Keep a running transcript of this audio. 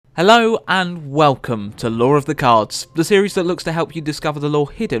Hello and welcome to Lore of the Cards, the series that looks to help you discover the lore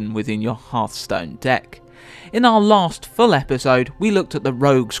hidden within your Hearthstone deck. In our last full episode, we looked at the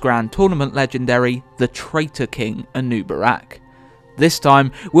Rogues Grand Tournament legendary, the Traitor King Anubarak. This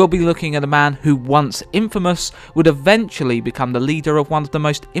time, we'll be looking at a man who, once infamous, would eventually become the leader of one of the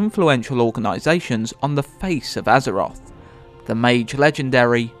most influential organisations on the face of Azeroth, the mage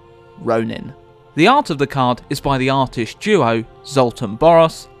legendary, Rhonin. The art of the card is by the artist duo Zoltan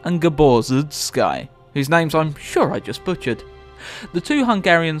Boros and Gabor Zudsky, whose names I'm sure I just butchered. The two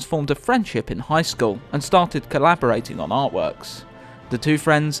Hungarians formed a friendship in high school and started collaborating on artworks. The two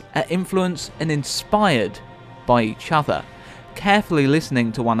friends are influenced and inspired by each other, carefully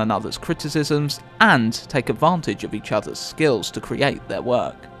listening to one another's criticisms and take advantage of each other's skills to create their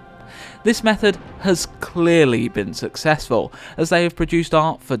work. This method has clearly been successful, as they have produced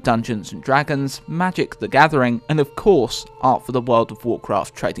art for Dungeons & Dragons, Magic the Gathering, and of course art for the World of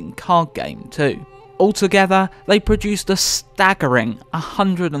Warcraft trading card game too. Altogether, they produced a staggering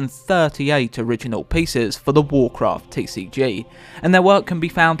 138 original pieces for the Warcraft TCG, and their work can be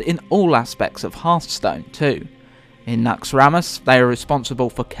found in all aspects of Hearthstone too. In Naxxramas, they are responsible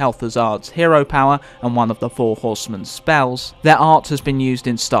for Kel'Thuzad's hero power and one of the Four Horsemen's spells. Their art has been used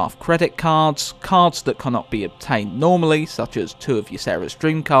in staff credit cards, cards that cannot be obtained normally, such as 2 of Ysera's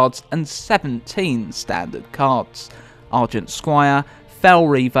Dream cards and 17 standard cards, Argent Squire, Fel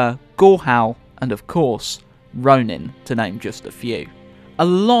Reaver, Gorehowl, and of course, Rhonin, to name just a few. A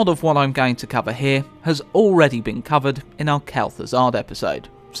lot of what I'm going to cover here has already been covered in our Kel'Thuzad episode,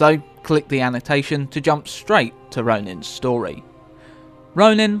 so click the annotation to jump straight to Rhonin's story.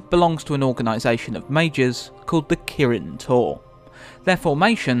 Rhonin belongs to an organisation of mages called the Kirin Tor. Their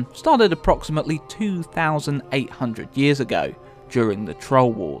formation started approximately 2,800 years ago during the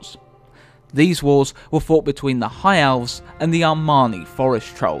Troll Wars. These wars were fought between the High Elves and the Armani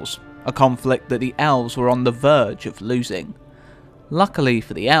Forest Trolls, a conflict that the Elves were on the verge of losing. Luckily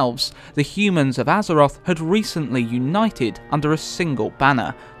for the Elves, the humans of Azeroth had recently united under a single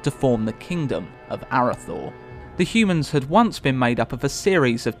banner to form the Kingdom of Arathor. The humans had once been made up of a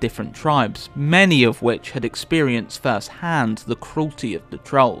series of different tribes, many of which had experienced firsthand the cruelty of the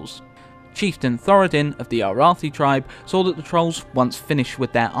Trolls. Chieftain Thoradin of the Arathi tribe saw that the Trolls, once finished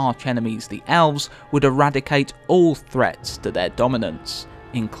with their arch-enemies the Elves, would eradicate all threats to their dominance,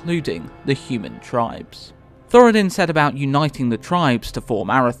 including the human tribes. Thoradin set about uniting the tribes to form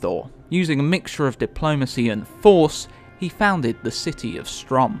Arathor. Using a mixture of diplomacy and force, he founded the city of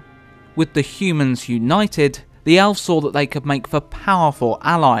Strom. With the humans united, the elves saw that they could make for powerful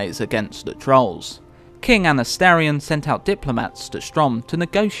allies against the trolls. King Anasterion sent out diplomats to Strom to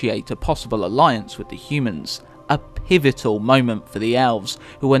negotiate a possible alliance with the humans, a pivotal moment for the elves,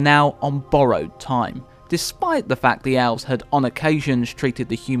 who were now on borrowed time. Despite the fact the elves had on occasions treated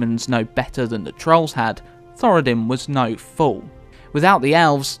the humans no better than the trolls had, Thoradin was no fool. Without the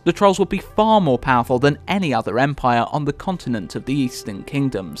elves, the trolls would be far more powerful than any other empire on the continent of the Eastern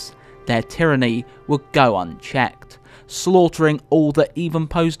Kingdoms. Their tyranny would go unchecked, slaughtering all that even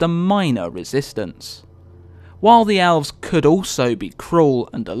posed a minor resistance. While the elves could also be cruel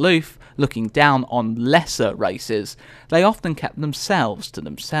and aloof, looking down on lesser races, they often kept themselves to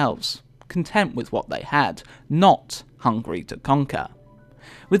themselves, content with what they had, not hungry to conquer.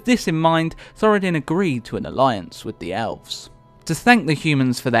 With this in mind, Thoradin agreed to an alliance with the elves. To thank the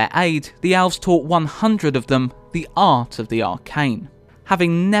humans for their aid, the elves taught 100 of them the art of the arcane.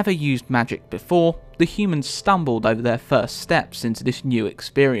 Having never used magic before, the humans stumbled over their first steps into this new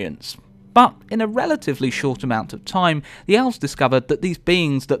experience. But in a relatively short amount of time, the elves discovered that these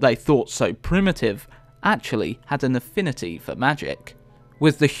beings that they thought so primitive actually had an affinity for magic.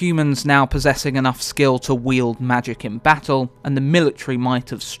 With the humans now possessing enough skill to wield magic in battle, and the military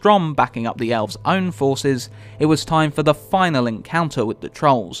might of Strom backing up the elves' own forces, it was time for the final encounter with the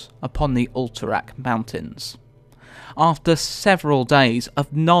trolls upon the Ulthurak Mountains. After several days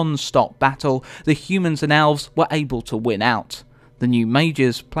of non-stop battle, the humans and elves were able to win out, the new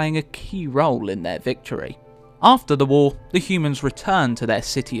mages playing a key role in their victory. After the war, the humans returned to their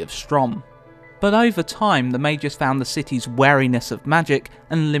city of Strom. But over time, the mages found the city's wariness of magic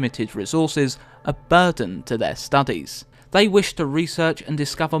and limited resources a burden to their studies. They wished to research and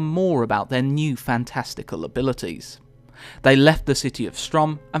discover more about their new fantastical abilities. They left the city of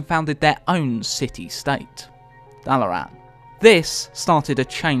Strom and founded their own city-state, Dalaran. This started a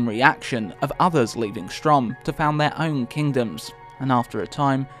chain reaction of others leaving Strom to found their own kingdoms, and after a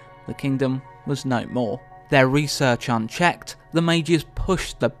time, the kingdom was no more. Their research unchecked, the mages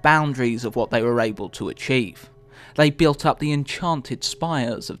pushed the boundaries of what they were able to achieve. They built up the enchanted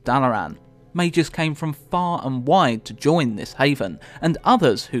spires of Dalaran, mages came from far and wide to join this haven, and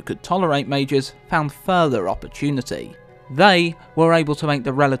others who could tolerate mages found further opportunity. They were able to make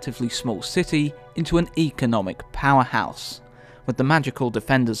the relatively small city into an economic powerhouse. With the magical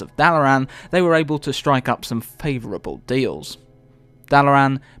defenders of Dalaran, they were able to strike up some favourable deals.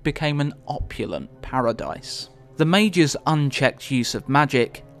 Dalaran became an opulent paradise. The mages' unchecked use of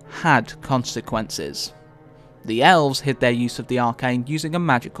magic had consequences. The elves hid their use of the arcane using a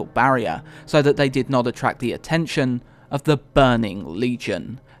magical barrier, so that they did not attract the attention of the Burning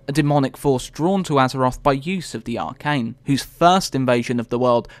Legion, a demonic force drawn to Azeroth by use of the arcane, whose first invasion of the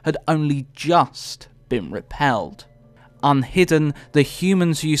world had only just been repelled. Unhidden, the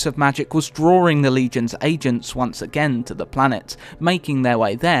humans' use of magic was drawing the Legion's agents once again to the planet, making their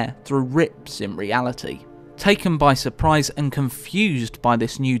way there through rips in reality. Taken by surprise and confused by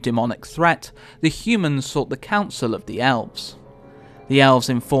this new demonic threat, the humans sought the counsel of the elves. The elves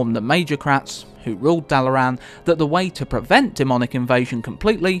informed the Majorcrats, who ruled Dalaran, that the way to prevent demonic invasion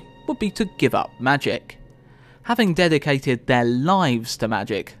completely would be to give up magic. Having dedicated their lives to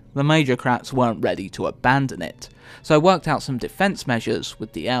magic, the Majorcrats weren't ready to abandon it, so worked out some defence measures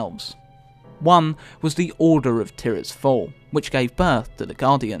with the elves. One was the Order of Tyr's Fall, which gave birth to the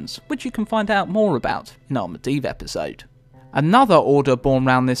Guardians, which you can find out more about in our Medivh episode. Another order born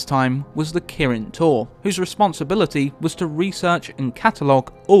round this time was the Kirin Tor, whose responsibility was to research and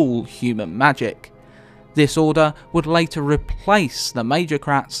catalogue all human magic. This order would later replace the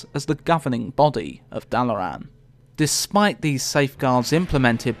Majorcrats as the governing body of Dalaran. Despite these safeguards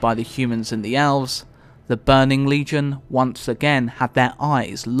implemented by the humans and the elves, the Burning Legion once again had their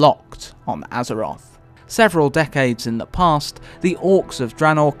eyes locked on Azeroth. Several decades in the past, the Orcs of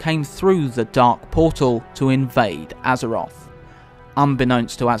Draenor came through the Dark Portal to invade Azeroth.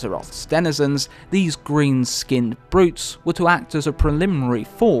 Unbeknownst to Azeroth's denizens, these green-skinned brutes were to act as a preliminary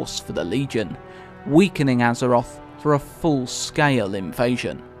force for the Legion, weakening Azeroth for a full-scale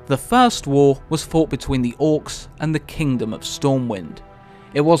invasion. The first war was fought between the Orcs and the Kingdom of Stormwind.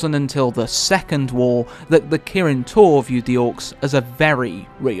 It wasn't until the second war that the Kirin Tor viewed the Orcs as a very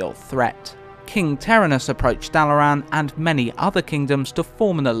real threat. King Terenas approached Dalaran and many other kingdoms to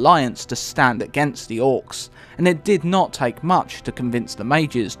form an alliance to stand against the Orcs, and it did not take much to convince the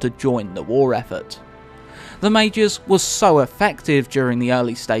mages to join the war effort. The mages were so effective during the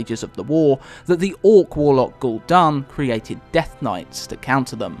early stages of the war that the Orc warlock Gul'dan created Death Knights to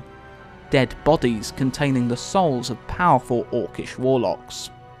counter them, dead bodies containing the souls of powerful Orcish warlocks.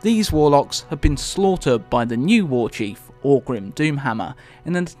 These warlocks had been slaughtered by the new warchief Orgrim Doomhammer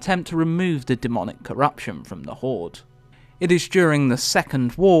in an attempt to remove the demonic corruption from the Horde. It is during the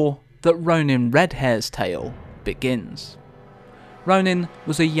Second War that Rhonin Redhair's tale begins. Rhonin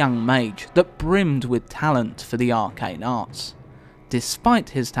was a young mage that brimmed with talent for the arcane arts. Despite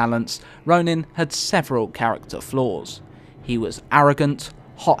his talents, Rhonin had several character flaws. He was arrogant,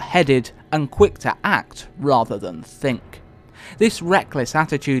 hot-headed, and quick to act rather than think. This reckless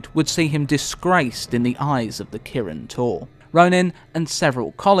attitude would see him disgraced in the eyes of the Kirin Tor. Rhonin and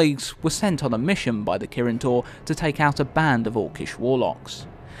several colleagues were sent on a mission by the Kirin Tor to take out a band of Orcish warlocks.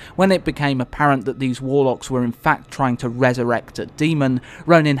 When it became apparent that these warlocks were in fact trying to resurrect a demon,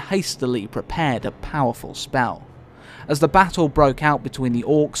 Rhonin hastily prepared a powerful spell. As the battle broke out between the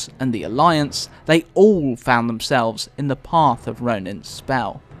Orcs and the Alliance, they all found themselves in the path of Rhonin's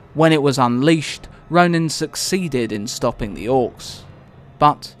spell. When it was unleashed, Rhonin succeeded in stopping the Orcs,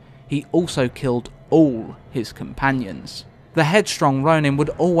 but he also killed all his companions. The headstrong Rhonin would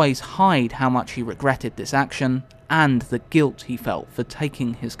always hide how much he regretted this action, and the guilt he felt for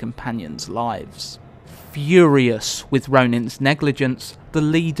taking his companions' lives. Furious with Rhonin's negligence, the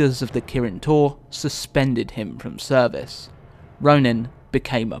leaders of the Kirin Tor suspended him from service. Rhonin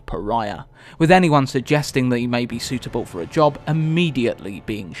became a pariah, with anyone suggesting that he may be suitable for a job immediately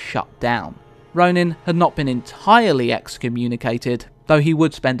being shut down. Rhonin had not been entirely excommunicated, though he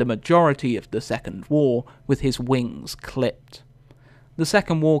would spend a majority of the Second War with his wings clipped. The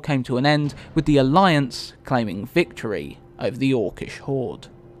Second War came to an end with the Alliance claiming victory over the Orcish Horde.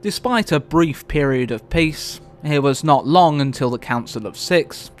 Despite a brief period of peace, it was not long until the Council of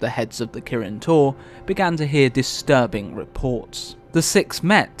Six, the heads of the Kirin Tor, began to hear disturbing reports. The Six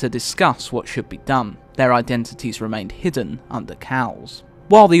met to discuss what should be done. Their identities remained hidden under cowls.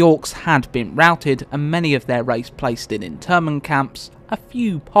 While the Orcs had been routed and many of their race placed in internment camps, a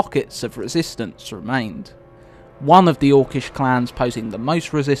few pockets of resistance remained. One of the Orcish clans posing the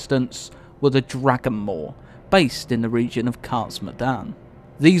most resistance were the Dragonmaw, based in the region of Khaz-Modan.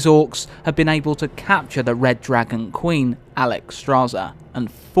 These Orcs had been able to capture the Red Dragon Queen, Alexstrasza,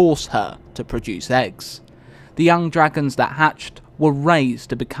 and force her to produce eggs. The young dragons that hatched were raised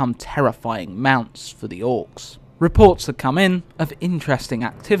to become terrifying mounts for the orcs. Reports had come in of interesting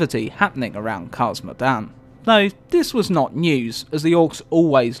activity happening around Khazad-dûm, though this was not news, as the orcs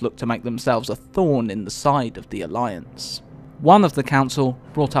always looked to make themselves a thorn in the side of the alliance. One of the council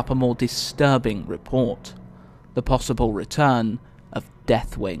brought up a more disturbing report: the possible return of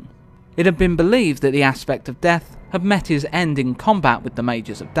Deathwing. It had been believed that the aspect of death had met his end in combat with the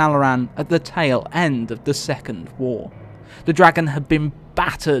mages of Dalaran at the tail end of the Second War. The dragon had been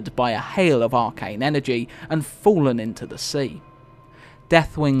battered by a hail of arcane energy and fallen into the sea.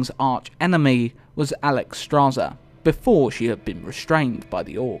 Deathwing's arch enemy was Alexstrasza, before she had been restrained by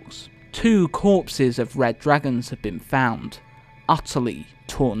the orcs. 2 corpses of red dragons had been found, utterly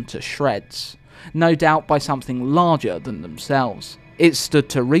torn to shreds, no doubt by something larger than themselves. It stood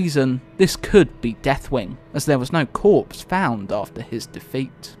to reason this could be Deathwing, as there was no corpse found after his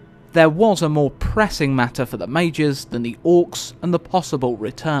defeat. There was a more pressing matter for the mages than the orcs and the possible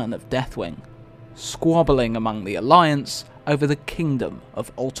return of Deathwing: squabbling among the alliance over the kingdom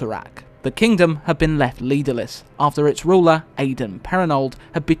of Alterac. The kingdom had been left leaderless after its ruler, Aidan Perinold,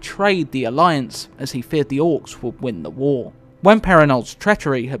 had betrayed the alliance as he feared the orcs would win the war. When Perinold's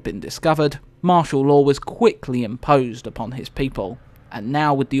treachery had been discovered, martial law was quickly imposed upon his people, and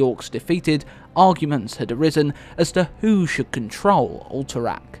now with the orcs defeated, arguments had arisen as to who should control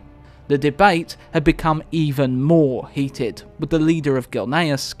Alterac. The debate had become even more heated, with the leader of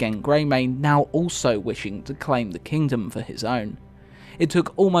Gilneas, Gen Greymane, now also wishing to claim the kingdom for his own. It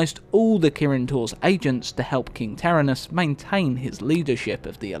took almost all the Kirin Tor's agents to help King Terenas maintain his leadership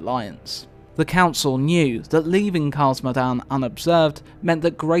of the alliance. The council knew that leaving Khazad-dûm unobserved meant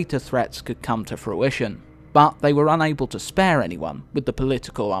that greater threats could come to fruition, but they were unable to spare anyone with the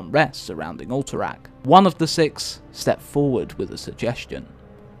political unrest surrounding Alterac. One of the 6 stepped forward with a suggestion.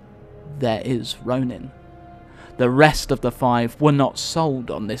 There is Rhonin. The rest of the 5 were not sold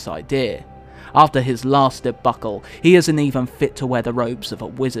on this idea. After his last debacle, he isn't even fit to wear the robes of a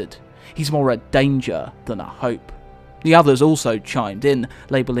wizard. He's more a danger than a hope. The others also chimed in,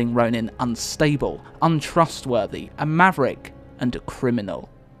 labelling Rhonin unstable, untrustworthy, a maverick, and a criminal.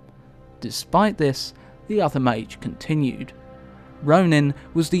 Despite this, the other mage continued. Rhonin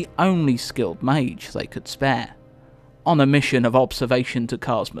was the only skilled mage they could spare. On a mission of observation to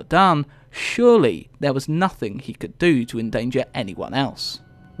Khazad-dûm, surely there was nothing he could do to endanger anyone else.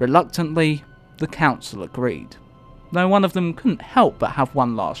 Reluctantly, the council agreed, though one of them couldn't help but have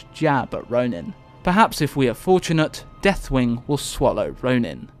one last jab at Rhonin. Perhaps if we are fortunate, Deathwing will swallow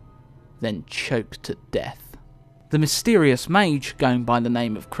Rhonin, then choke to death. The mysterious mage, going by the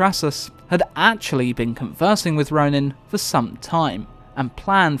name of Crassus, had actually been conversing with Rhonin for some time, and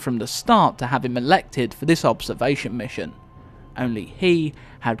planned from the start to have him elected for this observation mission. Only he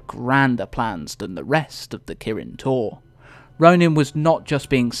had grander plans than the rest of the Kirin Tor. Rhonin was not just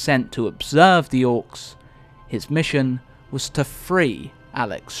being sent to observe the orcs, his mission was to free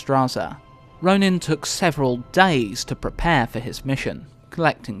Alexstrasza. Rhonin took several days to prepare for his mission,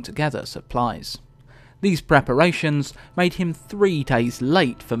 collecting together supplies. These preparations made him 3 days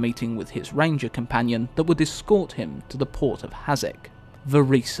late for meeting with his ranger companion that would escort him to the port of Hazek,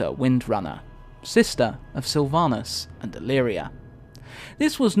 Varisa Windrunner, sister of Sylvanas and Illyria.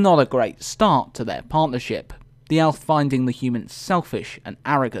 This was not a great start to their partnership, the elf finding the humans selfish and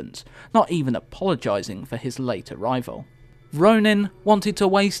arrogant, not even apologising for his late arrival. Rhonin wanted to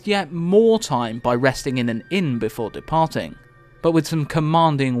waste yet more time by resting in an inn before departing, but with some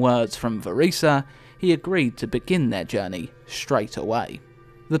commanding words from Varisa, he agreed to begin their journey straight away.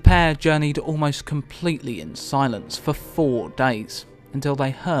 The pair journeyed almost completely in silence for 4 days, until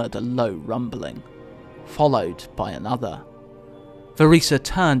they heard a low rumbling, followed by another. Varisa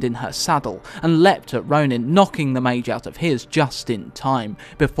turned in her saddle and leapt at Rhonin, knocking the mage out of his just in time,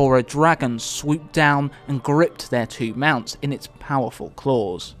 before a dragon swooped down and gripped their 2 mounts in its powerful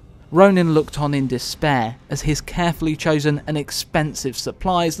claws. Rhonin looked on in despair as his carefully chosen and expensive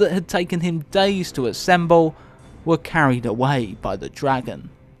supplies that had taken him days to assemble were carried away by the dragon.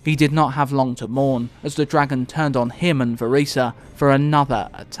 He did not have long to mourn, as the dragon turned on him and Varisa for another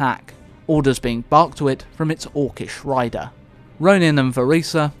attack, orders being barked to it from its orcish rider. Rhonin and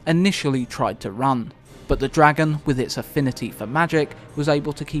Varisa initially tried to run, but the dragon, with its affinity for magic, was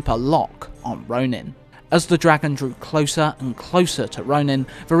able to keep a lock on Rhonin. As the dragon drew closer and closer to Rhonin,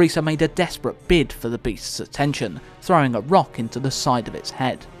 Varisa made a desperate bid for the beast's attention, throwing a rock into the side of its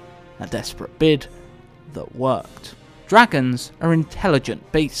head. A desperate bid that worked. Dragons are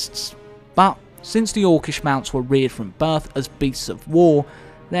intelligent beasts, but since the orcish mounts were reared from birth as beasts of war,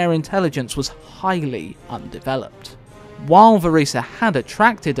 their intelligence was highly undeveloped. While Varisa had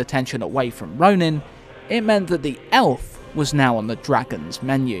attracted attention away from Rhonin, it meant that the elf was now on the dragon's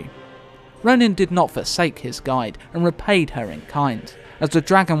menu. Rhonin did not forsake his guide and repaid her in kind. As the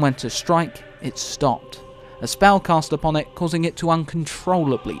dragon went to strike, it stopped. A spell cast upon it, causing it to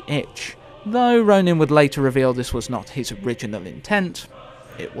uncontrollably itch. Though Rhonin would later reveal this was not his original intent,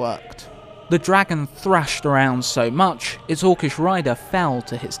 it worked. The dragon thrashed around so much, its orcish rider fell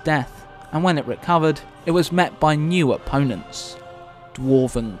to his death, and when it recovered, it was met by new opponents,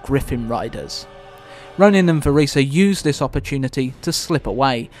 dwarven griffin riders. Rhonin and Varisa used this opportunity to slip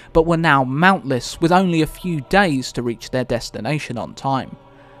away, but were now mountless with only a few days to reach their destination on time.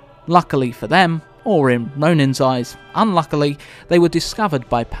 Luckily for them, or in Rhonin's eyes, unluckily, they were discovered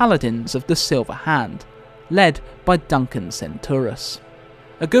by paladins of the Silver Hand, led by Duncan Centurus.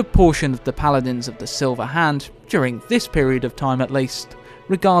 A good portion of the paladins of the Silver Hand, during this period of time at least,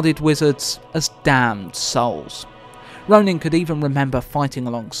 regarded wizards as damned souls. Rhonin could even remember fighting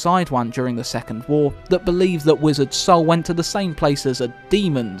alongside one during the Second War that believed that wizard's soul went to the same place as a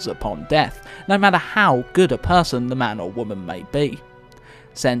demon's upon death, no matter how good a person the man or woman may be.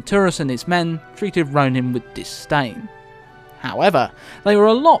 Centurus and his men treated Rhonin with disdain. However, they were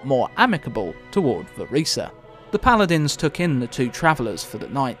a lot more amicable toward Varisa. The paladins took in the two travellers for the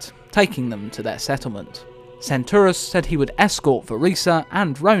night, taking them to their settlement. Centurus said he would escort Varisa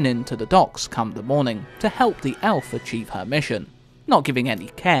and Rhonin to the docks come the morning to help the elf achieve her mission, not giving any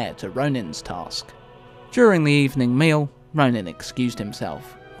care to Rhonin's task. During the evening meal, Rhonin excused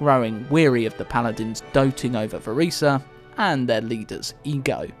himself, growing weary of the paladins doting over Varisa and their leader's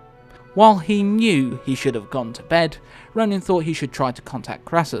ego. While he knew he should have gone to bed, Rhonin thought he should try to contact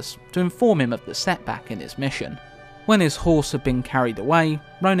Crassus to inform him of the setback in his mission. When his horse had been carried away,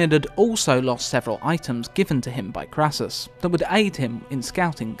 Rhonin had also lost several items given to him by Crassus that would aid him in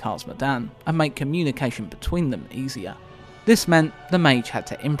scouting Khazmodan and make communication between them easier. This meant the mage had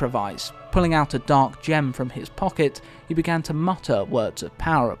to improvise. Pulling out a dark gem from his pocket, he began to mutter words of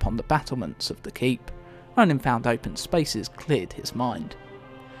power upon the battlements of the keep. Rhonin found open spaces cleared his mind.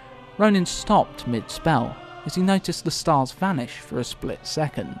 Rhonin stopped mid-spell as he noticed the stars vanish for a split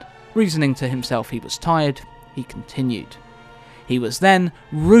second. Reasoning to himself he was tired, he continued. He was then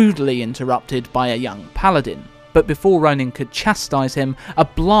rudely interrupted by a young paladin, but before Rhonin could chastise him, a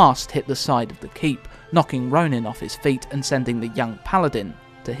blast hit the side of the keep, knocking Rhonin off his feet and sending the young paladin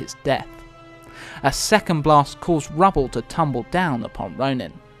to his death. A second blast caused rubble to tumble down upon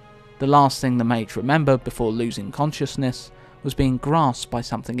Rhonin. The last thing the mage remembered before losing consciousness was being grasped by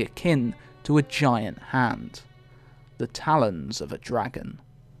something akin to a giant hand. The talons of a dragon.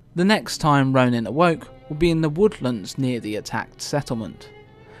 The next time Rhonin awoke would be in the woodlands near the attacked settlement.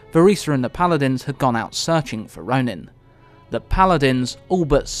 Varisa and the paladins had gone out searching for Rhonin. The paladins all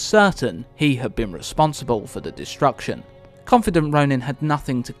but certain he had been responsible for the destruction. Confident Rhonin had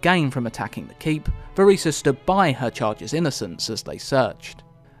nothing to gain from attacking the keep, Varisa stood by her charge's innocence as they searched.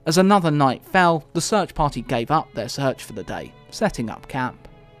 As another night fell, the search party gave up their search for the day, setting up camp.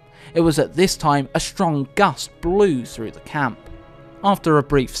 It was at this time a strong gust blew through the camp. After a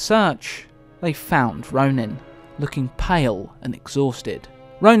brief search, they found Rhonin, looking pale and exhausted.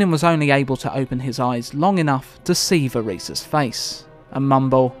 Rhonin was only able to open his eyes long enough to see Varisa's face, and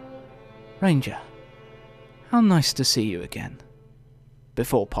mumble, "Ranger, how nice to see you again,"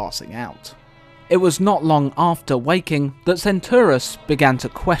 before passing out. It was not long after waking that Centurus began to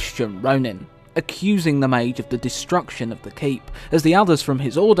question Rhonin, accusing the mage of the destruction of the keep, as the others from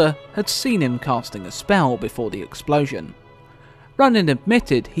his order had seen him casting a spell before the explosion. Rhonin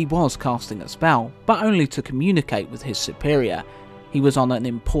admitted he was casting a spell, but only to communicate with his superior. He was on an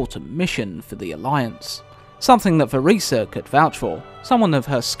important mission for the Alliance. Something that Varisa could vouch for. Someone of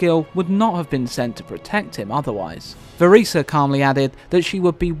her skill would not have been sent to protect him otherwise. Varisa calmly added that she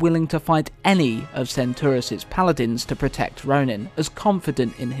would be willing to fight any of Centurus' paladins to protect Rhonin, as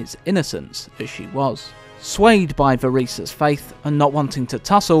confident in his innocence as she was. Swayed by Varisa's faith and not wanting to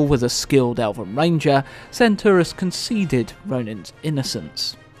tussle with a skilled elven ranger, Centurus conceded Rhonin's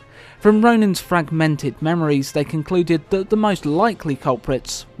innocence. From Rhonin's fragmented memories, they concluded that the most likely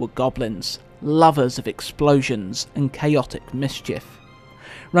culprits were goblins, lovers of explosions and chaotic mischief.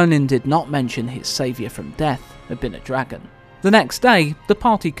 Rhonin did not mention his saviour from death had been a dragon. The next day, the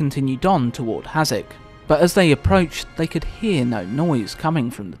party continued on toward Hazek, but as they approached, they could hear no noise coming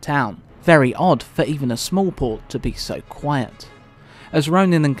from the town. Very odd for even a small port to be so quiet. As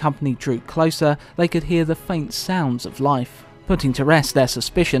Rhonin and company drew closer, they could hear the faint sounds of life, putting to rest their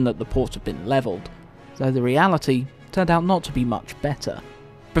suspicion that the port had been levelled, though the reality turned out not to be much better.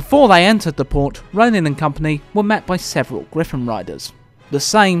 Before they entered the port, Rhonin and company were met by several griffin riders, the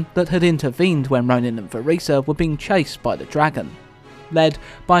same that had intervened when Rhonin and Varisa were being chased by the dragon, led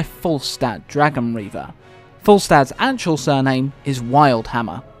by Falstad Dragon Reaver. Volstad's actual surname is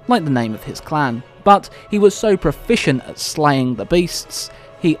Wildhammer, like the name of his clan, but he was so proficient at slaying the beasts,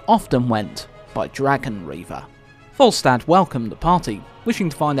 he often went by Dragon Reaver. Volstad welcomed the party, wishing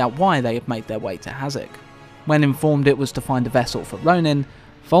to find out why they had made their way to Hazak. When informed it was to find a vessel for Rhonin,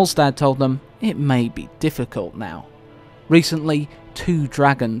 Volstad told them it may be difficult now. Recently, 2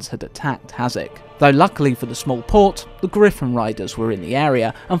 dragons had attacked Hazak, though luckily for the small port, the Griffin Riders were in the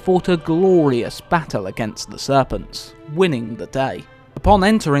area and fought a glorious battle against the Serpents, winning the day. Upon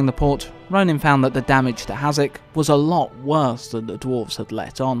entering the port, Rhonin found that the damage to Hazak was a lot worse than the dwarves had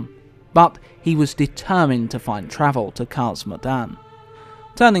let on, but he was determined to find travel to Kars Modan.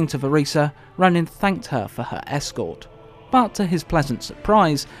 Turning to Varisa, Rhonin thanked her for her escort, but to his pleasant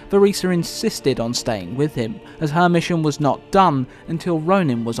surprise, Varisa insisted on staying with him, as her mission was not done until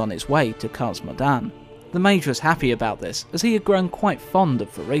Rhonin was on his way to Kars Modan. The mage was happy about this, as he had grown quite fond of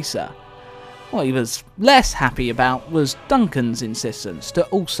Varisa. What he was less happy about was Duncan's insistence to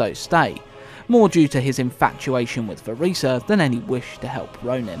also stay, more due to his infatuation with Varisa than any wish to help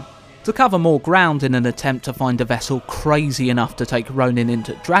Rhonin. To cover more ground in an attempt to find a vessel crazy enough to take Rhonin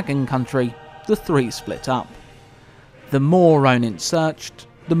into Dragon Country, the 3 split up. The more Rhonin searched,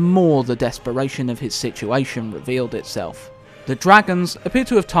 the more the desperation of his situation revealed itself. The dragons appear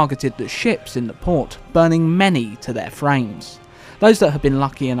to have targeted the ships in the port, burning many to their frames. Those that had been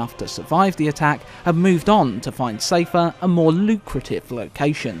lucky enough to survive the attack had moved on to find safer and more lucrative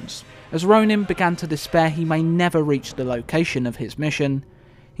locations. As Rhonin began to despair he may never reach the location of his mission,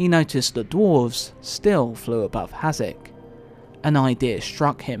 he noticed the dwarves still flew above Hazak. An idea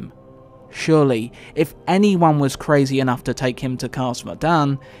struck him. Surely, if anyone was crazy enough to take him to Kars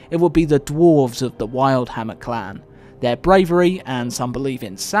Modan, it would be the dwarves of the Wildhammer clan. Their bravery, and some believe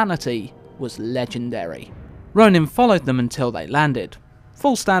insanity, was legendary. Rhonin followed them until they landed.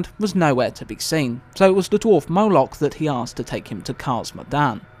 Volstad was nowhere to be seen, so it was the dwarf Moloch that he asked to take him to Kars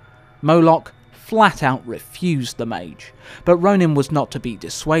Modan. Moloch flat out refused the mage, but Rhonin was not to be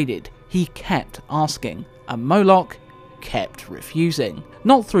dissuaded. He kept asking, and Moloch kept refusing,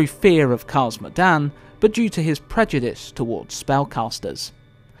 not through fear of Kars Modan, but due to his prejudice towards spellcasters.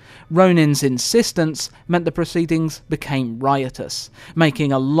 Rhonin's insistence meant the proceedings became riotous,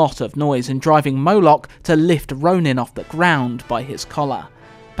 making a lot of noise and driving Moloch to lift Rhonin off the ground by his collar.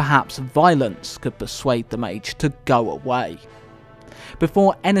 Perhaps violence could persuade the mage to go away.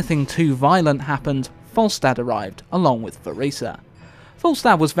 Before anything too violent happened, Volstad arrived along with Varisa.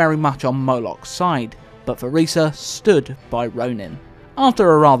 Volstad was very much on Moloch's side, but Varisa stood by Rhonin.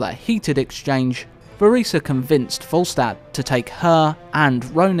 After a rather heated exchange, Varisa convinced Volstad to take her and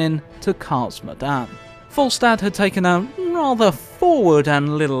Rhonin to Kars Modan. Volstad had taken a rather forward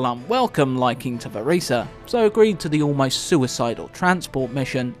and little unwelcome liking to Varisa, so agreed to the almost suicidal transport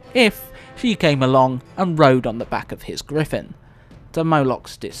mission if she came along and rode on the back of his griffin. To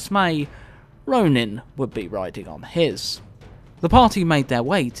Moloch's dismay, Rhonin would be riding on his. The party made their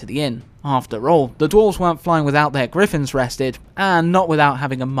way to the inn. After all, the dwarves weren't flying without their griffins rested, and not without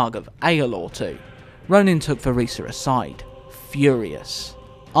having a mug of ale or 2. Rhonin took Varisa aside, furious.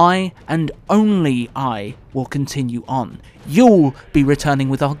 I, and only I, will continue on. You'll be returning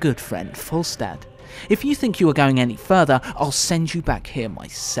with our good friend Volstad. If you think you are going any further, I'll send you back here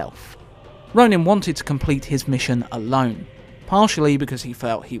myself. Rhonin wanted to complete his mission alone. Partially because he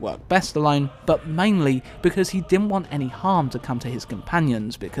felt he worked best alone, but mainly because he didn't want any harm to come to his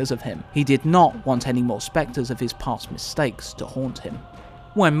companions because of him. He did not want any more spectres of his past mistakes to haunt him.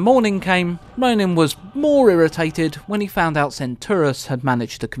 When morning came, Rhonin was more irritated when he found out Centurus had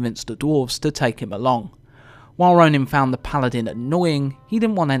managed to convince the dwarves to take him along. While Rhonin found the paladin annoying, he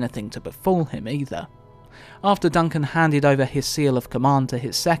didn't want anything to befall him either. After Duncan handed over his seal of command to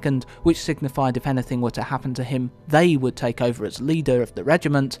his second, which signified if anything were to happen to him, they would take over as leader of the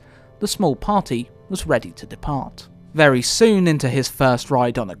regiment, the small party was ready to depart. Very soon into his first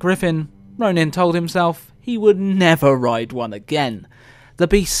ride on a griffin, Rhonin told himself he would never ride one again. The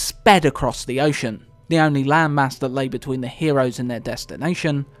beast sped across the ocean. The only landmass that lay between the heroes and their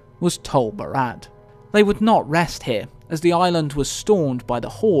destination was Tol Barad. They would not rest here, as the island was stormed by the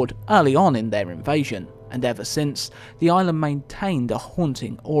Horde early on in their invasion, and ever since, the island maintained a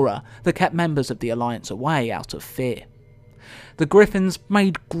haunting aura that kept members of the Alliance away out of fear. The Griffins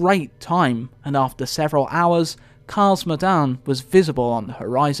made great time, and after several hours, Kars Modan was visible on the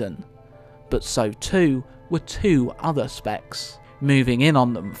horizon. But so too were 2 other specks, moving in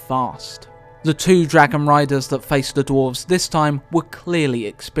on them fast. The 2 dragon riders that faced the dwarves this time were clearly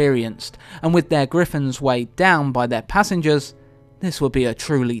experienced, and with their griffins weighed down by their passengers, this would be a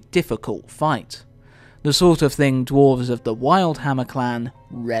truly difficult fight. The sort of thing dwarves of the Wildhammer clan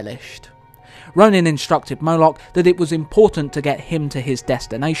relished. Rhonin instructed Moloch that it was important to get him to his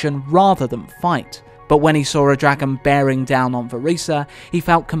destination rather than fight, but when he saw a dragon bearing down on Varisa, he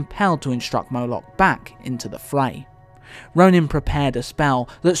felt compelled to instruct Moloch back into the fray. Rhonin prepared a spell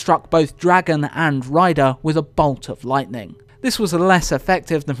that struck both dragon and rider with a bolt of lightning. This was less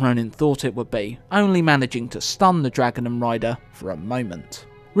effective than Rhonin thought it would be, only managing to stun the dragon and rider for a moment.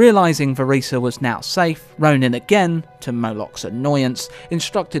 Realising Varisa was now safe, Rhonin again, to Moloch's annoyance,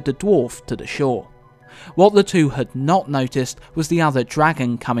 instructed the dwarf to the shore. What the two had not noticed was the other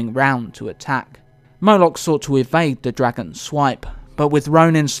dragon coming round to attack. Moloch sought to evade the dragon's swipe, but with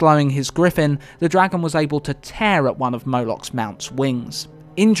Rhonin slowing his griffin, the dragon was able to tear at one of Moloch's mount's wings,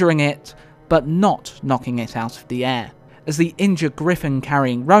 injuring it, but not knocking it out of the air. As the injured griffin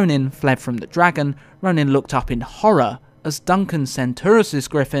carrying Rhonin fled from the dragon, Rhonin looked up in horror as Duncan Centaurus'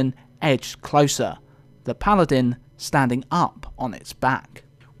 griffin edged closer, the paladin standing up on its back.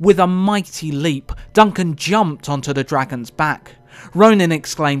 With a mighty leap, Duncan jumped onto the dragon's back. Rhonin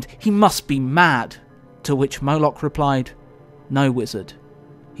exclaimed, "He must be mad," to which Moloch replied, "No, wizard,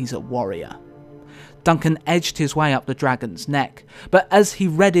 he's a warrior." Duncan edged his way up the dragon's neck, but as he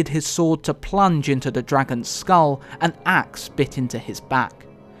readied his sword to plunge into the dragon's skull, an axe bit into his back.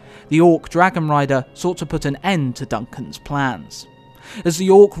 The orc dragon rider sought to put an end to Duncan's plans. As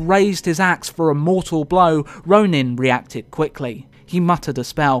the orc raised his axe for a mortal blow, Rhonin reacted quickly. He muttered a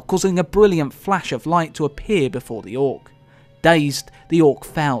spell, causing a brilliant flash of light to appear before the orc. Dazed, the orc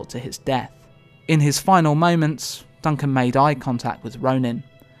fell to his death. In his final moments, Duncan made eye contact with Rhonin,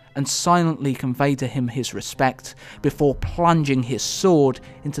 and silently conveyed to him his respect before plunging his sword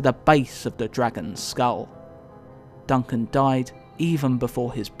into the base of the dragon's skull. Duncan died even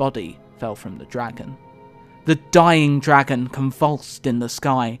before his body fell from the dragon. The dying dragon convulsed in the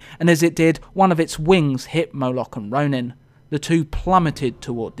sky, and as it did, one of its wings hit Moloch and Rhonin. The two plummeted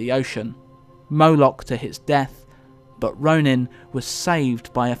toward the ocean. Moloch to his death, but Rhonin was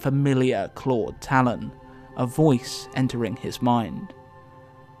saved by a familiar clawed talon, a voice entering his mind.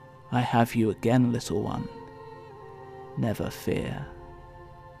 "I have you again, little one. Never fear,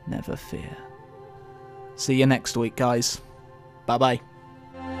 never fear." See you next week, guys. Bye bye.